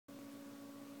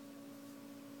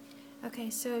Okay,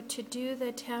 so to do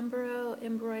the Tambour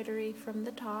embroidery from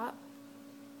the top,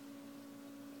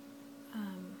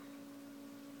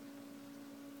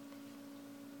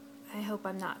 I hope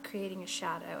I'm not creating a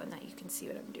shadow and that you can see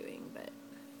what I'm doing, but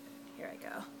here I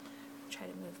go. Try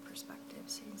to move perspective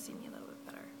so you can see me a little bit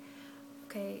better.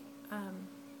 Okay,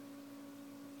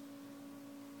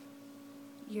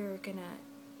 you're gonna,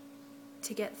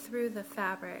 to get through the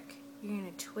fabric, you're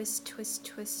gonna twist, twist,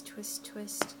 twist, twist,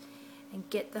 twist, and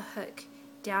get the hook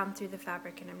down through the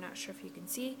fabric. And I'm not sure if you can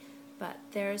see, but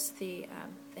there's the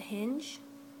hinge.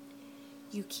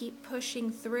 You keep pushing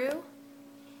through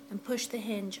and push the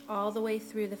hinge all the way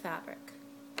through the fabric,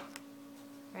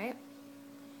 right?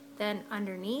 Then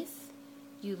underneath,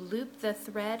 you loop the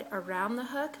thread around the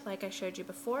hook like I showed you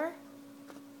before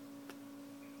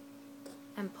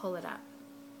and pull it up.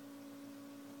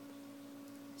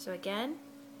 So again,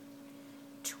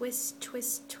 twist,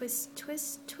 twist, twist,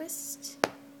 twist, twist.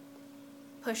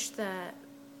 Push the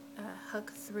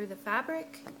hook through the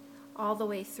fabric all the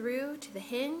way through to the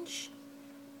hinge.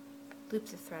 Loop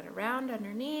the thread around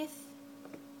underneath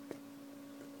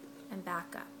and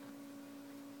back up.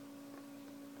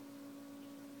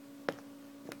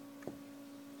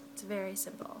 It's very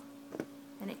simple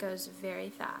and it goes very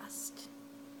fast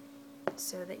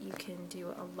so that you can do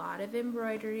a lot of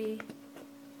embroidery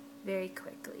very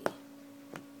quickly.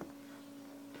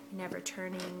 Never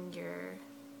turning your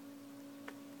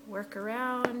work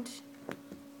around.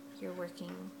 You're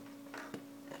working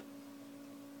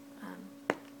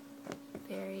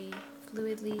very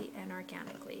fluidly and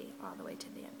organically all the way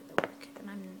to the end of the work. And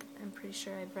I'm pretty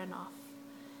sure I've run off.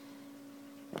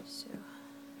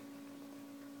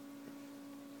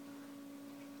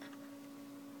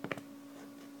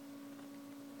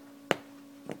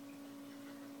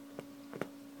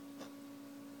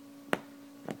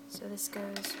 So this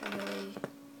goes really,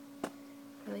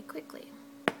 really quickly.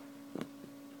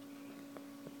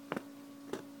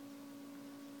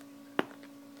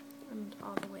 And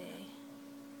all the way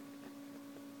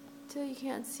till you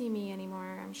can't see me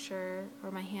anymore, I'm sure,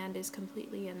 or my hand is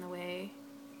completely in the way.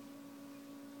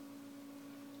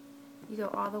 You go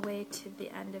all the way to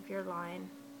the end of your line.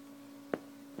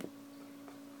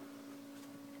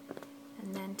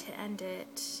 And then to end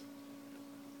it,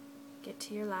 get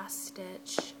to your last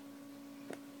stitch.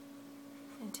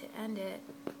 And to end it,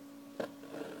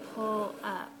 pull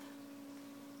up.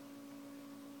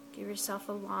 Give yourself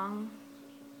a long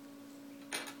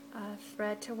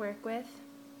thread to work with.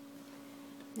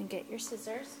 And get your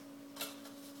scissors.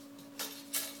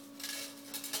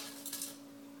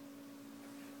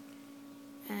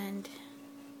 And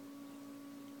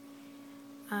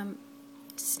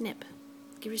snip.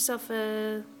 Give yourself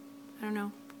a, I don't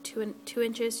know, 2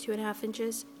 inches, 2.5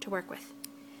 inches to work with.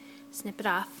 Snip it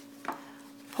off.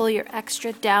 Pull your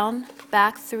extra down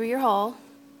back through your hole,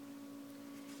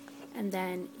 and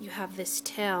then you have this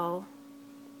tail.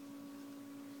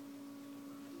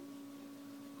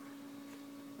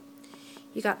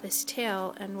 You got this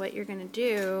tail, and what you're going to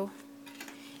do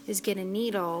is get a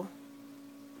needle,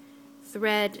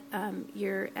 thread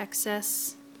your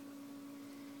excess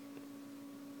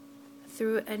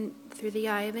through the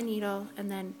eye of a needle,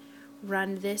 and then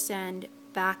run this end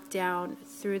back down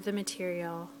through the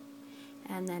material,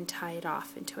 and then tie it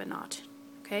off into a knot.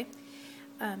 Okay,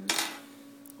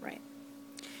 right.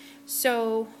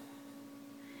 So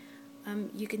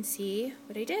you can see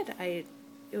what I did.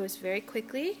 It was very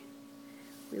quickly.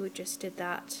 We just did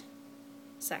that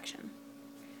section.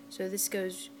 So this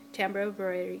goes, Tambour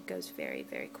embroidery goes very,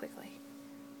 very quickly.